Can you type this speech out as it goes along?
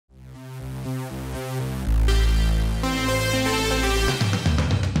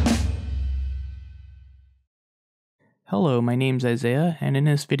Hello, my name's Isaiah, and in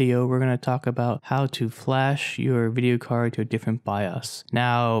this video we're going to talk about how to flash your video card to a different BIOS.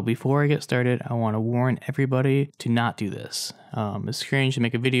 Now, before I get started, I want to warn everybody to not do this. It's strange to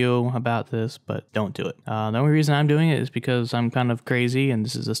make a video about this, but don't do it. The only reason I'm doing it is because I'm kind of crazy and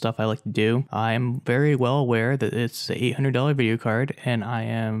this is the stuff I like to do. I am very well aware that it's an $800 video card and I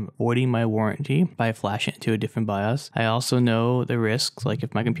am voiding my warranty by flashing it to a different BIOS. I also know the risks, like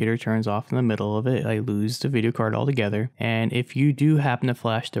if my computer turns off in the middle of it, I lose the video card altogether. And if you do happen to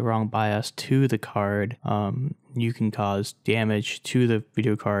flash the wrong BIOS to the card, you can cause damage to the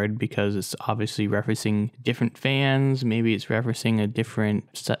video card because it's obviously referencing different fans. Maybe it's referencing a different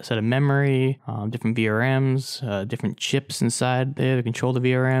set of memory, different VRMs, different chips inside there to control the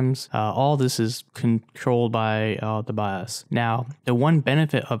VRMs. All this is controlled by the BIOS. Now, the one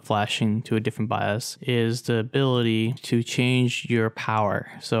benefit of flashing to a different BIOS is the ability to change your power.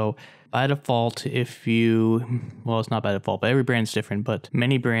 So by default, well, it's not by default, but every brand's different, but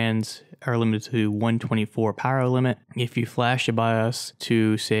many brands are limited to 124 power limit. If you flash a BIOS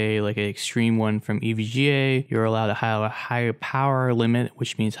to, say, like an extreme one from EVGA, you're allowed to have a higher power limit,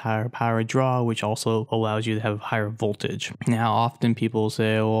 which means higher power draw, which also allows you to have higher voltage. Now, often people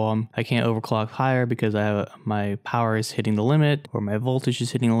say, well, I can't overclock higher because my power is hitting the limit or my voltage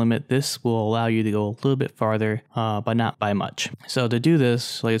is hitting the limit. This will allow you to go a little bit farther, but not by much. So to do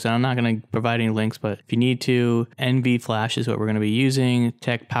this, like I said, I'm not going to provide any links, but if you need to, NV Flash is what we're going to be using.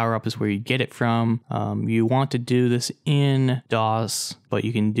 Tech Power Up is where you get it from. You want to do this in DOS, but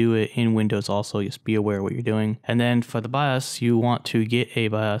you can do it in Windows also. Just be aware of what you're doing. And then for the BIOS, you want to get a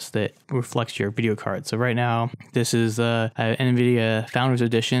BIOS that reflects your video card. So right now, this is NVIDIA Founders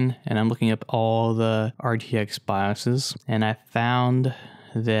Edition, and I'm looking up all the RTX BIOSes, and I found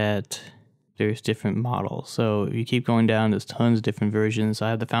that there's different models. So if you keep going down, there's tons of different versions. I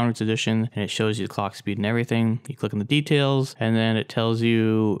have the Founders Edition and it shows you the clock speed and everything. You click on the details and then it tells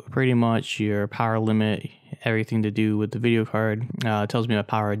you pretty much your power limit, everything to do with the video card. It tells me my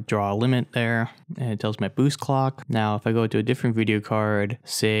power draw limit there, and it tells my boost clock. Now, if I go to a different video card,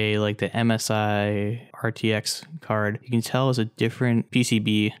 say like the MSI RTX card, you can tell it's a different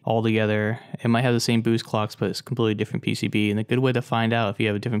PCB altogether. It might have the same boost clocks, but it's a completely different PCB. And a good way to find out if you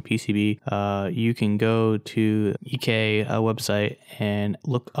have a different PCB, you can go to EK website and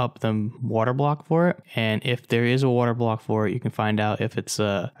look up the water block for it. And if there is a water block for it, you can find out if it's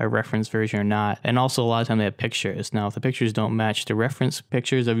a reference version or not. And also a lot of times they have pictures. Now, if the pictures don't match the reference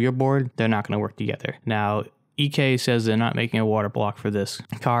pictures of your board, they're not going to work together. Now, EK says they're not making a water block for this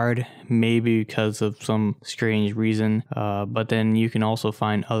card, maybe because of some strange reason, but then you can also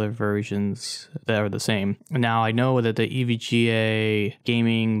find other versions that are the same. Now, I know that the EVGA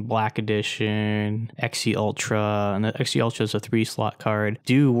Gaming Black Edition, XE Ultra, and the XE Ultra is a 3-slot card,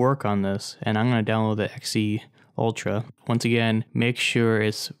 do work on this, and I'm going to download the XE Ultra. Once again, make sure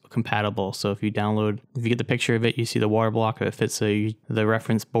it's compatible. So if you get the picture of it, you see the water block, if it fits the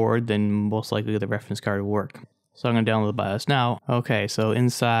reference board, then most likely the reference card will work. So I'm going to download the BIOS now. Okay, so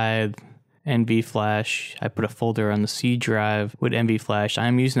inside NV Flash, I put a folder on the C drive with NV Flash.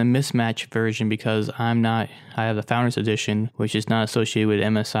 I'm using a mismatch version because I have the Founders Edition, which is not associated with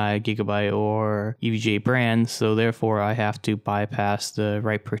MSI, Gigabyte, or EVGA brands, so therefore I have to bypass the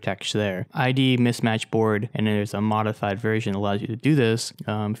write protect there. ID mismatch board, and then there's a modified version that allows you to do this.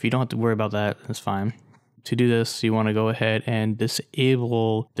 If you don't have to worry about that, that's fine. To do this, you want to go ahead and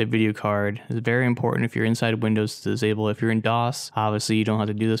disable the video card. It's very important if you're inside Windows to disable it. If you're in DOS, obviously you don't have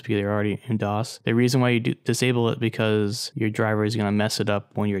to do this because you're already in DOS. The reason why you disable it because your driver is going to mess it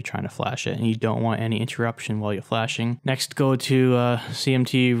up when you're trying to flash it, and you don't want any interruption while you're flashing. Next, go to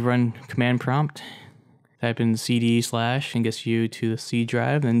CMT run command prompt. Type in CD/ and gets you to the C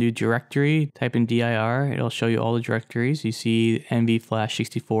drive, then do directory, type in dir, it'll show you all the directories. You see NV Flash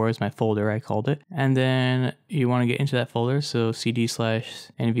 64 is my folder, I called it. And then you want to get into that folder, so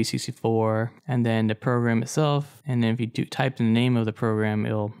CD/NV64, and then the program itself. And then if you type in the name of the program,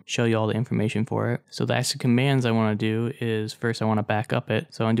 it'll show you all the information for it. So the actual commands I want to do is, first I want to back up it.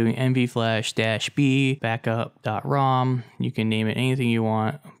 So I'm doing NV Flash -B backup.rom. You can name it anything you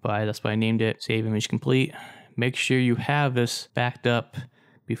want, but that's why I named it. Save image complete. Make sure you have this backed up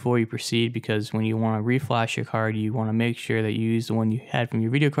before you proceed, because when you want to reflash your card, you want to make sure that you use the one you had from your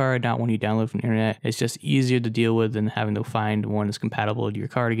video card, not one you download from the internet. It's just easier to deal with than having to find one that's compatible to your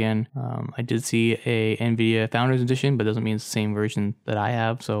card again. I did see a NVIDIA Founders Edition, but it doesn't mean it's the same version that I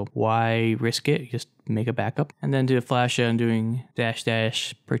have, so why risk it? Just make a backup. And then to flash it, I'm doing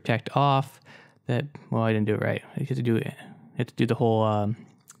 -- protect off. Well, I didn't do it right. I have to do the whole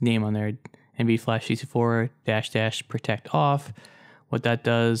name on there. NV Flash 64 -- protect off. What that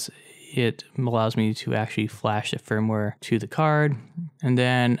does it allows me to actually flash the firmware to the card. And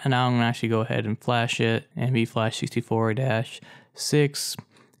then now I'm gonna actually go ahead and flash it, NVFlash64-6,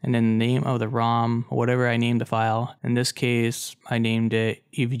 and then the name of the ROM, whatever I named the file. In this case, I named it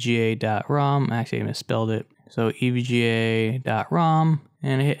evga.rom. Actually, I misspelled it. So evga.rom,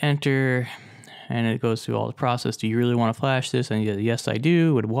 and I hit enter, and it goes through all the process. Do you really want to flash this? And yes, I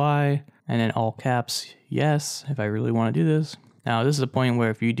do, with Y, and then all caps, yes, if I really want to do this. Now, this is a point where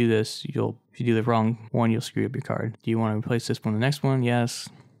if you do this, if you do the wrong one, you'll screw up your card. Do you want to replace this one with the next one? Yes,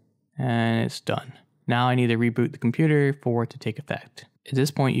 and it's done. Now I need to reboot the computer for it to take effect. At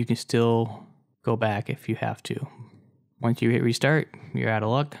this point, you can still go back if you have to. Once you hit restart, you're out of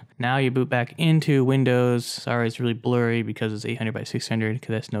luck. Now you boot back into Windows. Sorry, it's really blurry because it's 800 by 600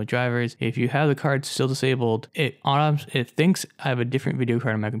 because that's no drivers. If you have the card still disabled, it thinks I have a different video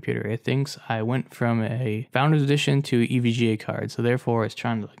card on my computer. It thinks I went from a Founders Edition to EVGA card. So therefore, it's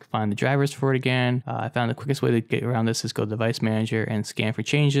trying to find the drivers for it again. I found the quickest way to get around this is go to Device Manager and scan for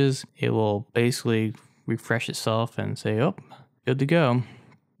changes. It will basically refresh itself and say, oh, good to go.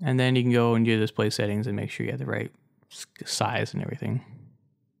 And then you can go and do display settings and make sure you have the right size and everything.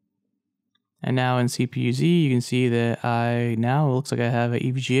 And now in CPU-Z, you can see that now it looks like I have an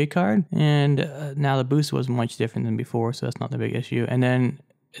EVGA card, and now the boost was much different than before, so that's not the big issue. And then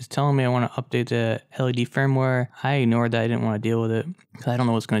it's telling me I want to update the LED firmware. I ignored that. I didn't want to deal with it because I don't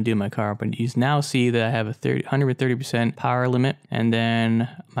know what's going to do to my car. But you now see that I have a 130% power limit, and then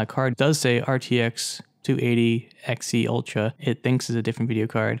my card does say RTX 280 XE Ultra. It thinks it's a different video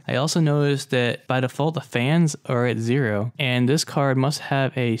card. I also noticed that by default the fans are at 0, and this card must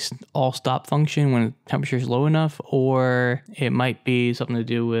have a all stop function when temperature is low enough, or it might be something to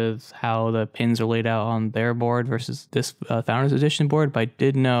do with how the pins are laid out on their board versus this Founders Edition board. But I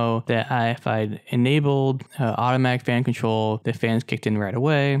did know that if I enabled automatic fan control, the fans kicked in right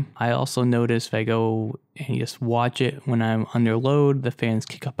away. I also noticed if I go and just watch it when I'm under load, the fans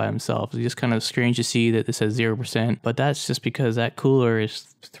kick up by themselves. It's just kind of strange to see that this has 0%, but that's just because that cooler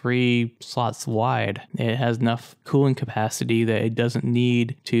is 3 slots wide. It has enough cooling capacity that it doesn't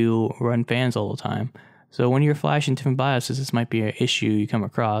need to run fans all the time. So when you're flashing different BIOSes, this might be an issue you come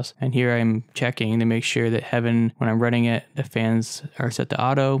across. And here I'm checking to make sure that when I'm running it, the fans are set to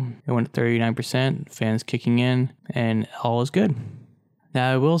auto. It went to 39%, fans kicking in, and all is good.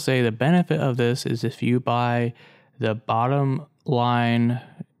 Now, I will say the benefit of this is if you buy the bottom line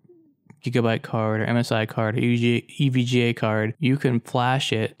Gigabyte card or MSI card or EVGA card, you can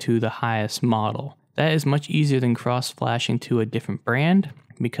flash it to the highest model. That is much easier than cross-flashing to a different brand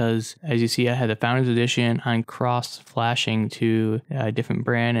because, as you see, I had the Founders Edition. I'm cross-flashing to a different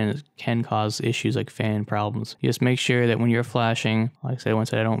brand, and it can cause issues like fan problems. You just make sure that when you're flashing, like I said,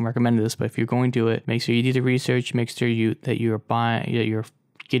 once I don't recommend this, but if you're going to do it, make sure you do the research. Make sure that you're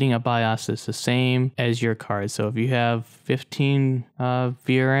getting a BIOS that's the same as your card. So if you have 15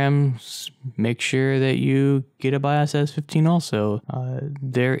 VRMs, make sure that you get a BIOS that's 15 also.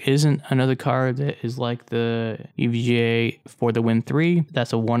 There isn't another card that is like the EVGA for the Win 3.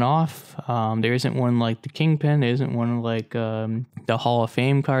 That's a one-off. There isn't one like the Kingpin. There isn't one like the Hall of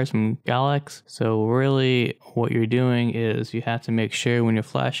Fame cards from Galax. So really what you're doing is you have to make sure when you're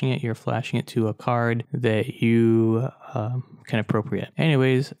flashing it to a card that you can appropriate.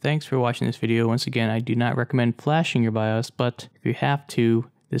 Anyways, thanks for watching this video. Once again, I do not recommend flashing your BIOS, but if you have to,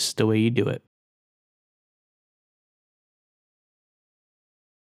 this is the way you do it.